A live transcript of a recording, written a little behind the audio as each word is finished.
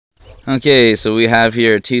Okay, so we have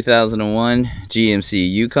here a 2001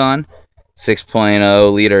 GMC Yukon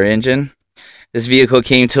 6.0 liter engine. This vehicle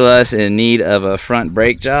came to us in need of a front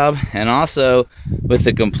brake job and also with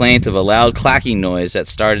the complaint of a loud clacking noise that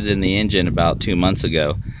started in the engine about 2 months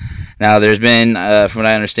ago. Now there's been, from what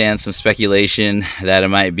I understand, some speculation that it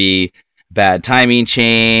might be bad timing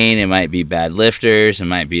chain, it might be bad lifters, it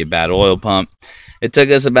might be a bad oil pump. It took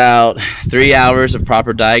us about 3 hours of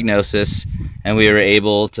proper diagnosis and we were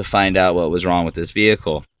able to find out what was wrong with this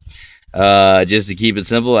vehicle. Just to keep it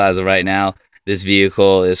simple, as of right now, this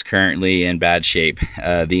vehicle is currently in bad shape.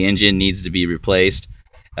 The engine needs to be replaced.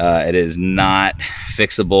 It is not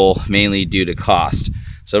fixable, mainly due to cost.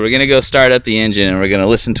 So we're going to go start up the engine and we're going to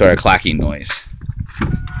listen to our clacking noise.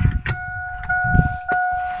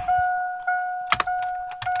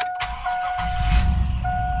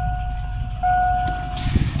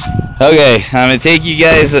 Okay, I'm going to take you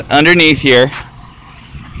guys underneath here.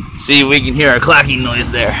 See if we can hear our clacking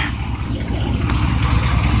noise there.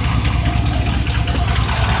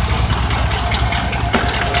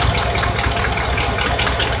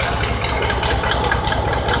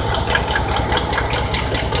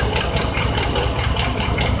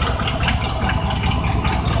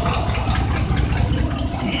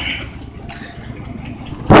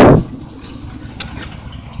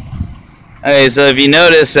 Okay, so if you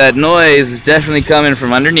notice, that noise is definitely coming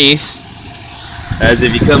from underneath. As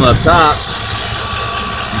if you come up top,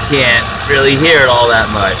 you can't really hear it all that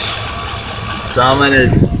much. So I'm going to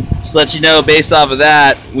just let you know, based off of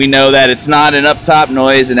that, we know that it's not an up top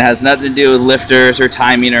noise and it has nothing to do with lifters or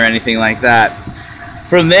timing or anything like that.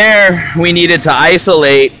 From there, we needed to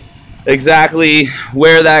isolate exactly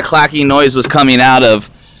where that clacking noise was coming out of.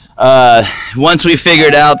 Once we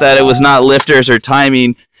figured out that it was not lifters or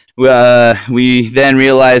timing, we then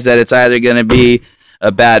realized that it's either going to be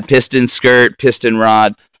a bad piston skirt, piston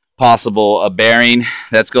rod, possible a bearing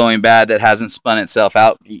that's going bad that hasn't spun itself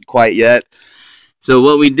out quite yet. So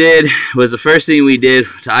what we did was, the first thing we did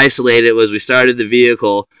to isolate it was we started the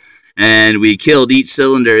vehicle and we killed each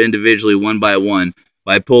cylinder individually one by one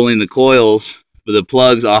by pulling the coils, the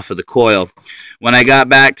plugs off of the coil. When I got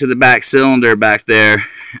back to the back cylinder back there,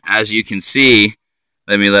 as you can see,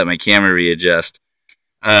 let my camera readjust.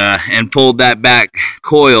 And pulled that back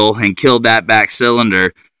coil and killed that back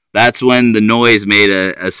cylinder, that's when the noise made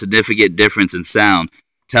a significant difference in sound,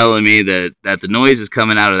 telling me that the noise is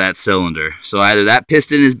coming out of that cylinder. So either that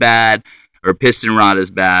piston is bad, or piston rod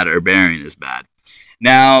is bad, or bearing is bad.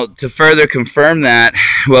 Now, to further confirm that,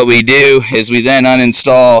 what we do is we then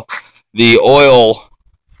uninstall the oil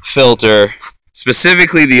filter,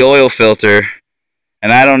 specifically the oil filter,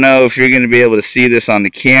 and I don't know if you're going to be able to see this on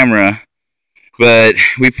the camera, but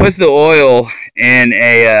we put the oil in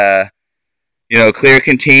a clear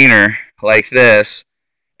container like this,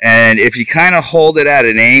 and if you kind of hold it at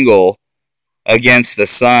an angle against the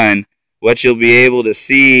sun, what you'll be able to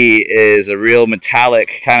see is a real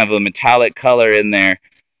metallic, kind of a metallic color in there.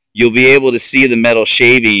 You'll be able to see the metal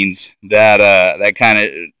shavings that kind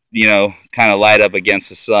of light up against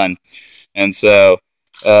the sun. And so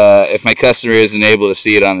if my customer isn't able to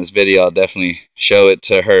see it on this video, I'll definitely show it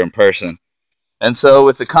to her in person. And so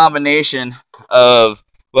with the combination of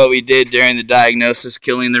what we did during the diagnosis,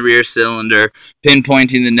 killing the rear cylinder,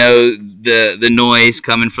 pinpointing the noise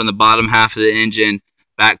coming from the bottom half of the engine,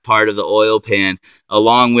 back part of the oil pan,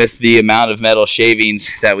 along with the amount of metal shavings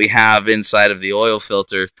that we have inside of the oil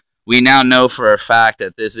filter, we now know for a fact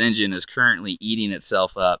that this engine is currently eating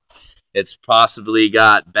itself up. It's possibly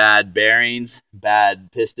got bad bearings,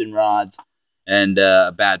 bad piston rods, and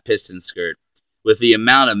a bad piston skirt. With the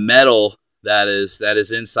amount of metal that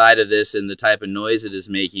is inside of this and the type of noise it is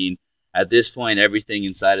making, at this point everything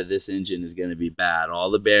inside of this engine is going to be bad. All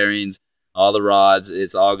the bearings, all the rods,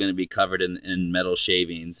 it's all going to be covered in metal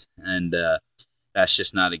shavings, and that's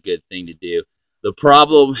just not a good thing to do. The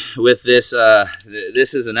problem with this,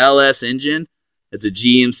 this is an LS engine. It's a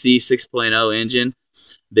GMC 6.0 engine.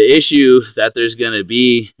 The issue that there's going to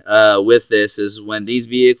be with this is when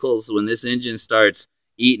this engine starts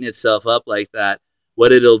eating itself up like that,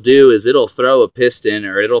 what it'll do is it'll throw a piston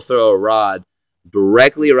or it'll throw a rod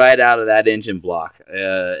directly right out of that engine block.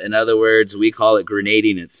 In other words, we call it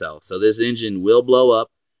grenading itself. So this engine will blow up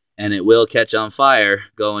and it will catch on fire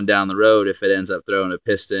going down the road if it ends up throwing a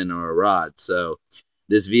piston or a rod. So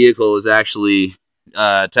this vehicle is actually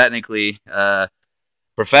technically and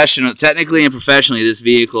professionally, this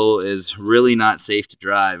vehicle is really not safe to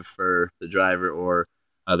drive for the driver or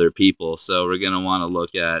other people. So we're going to want to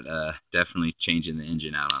look at definitely changing the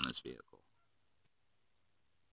engine out on this vehicle.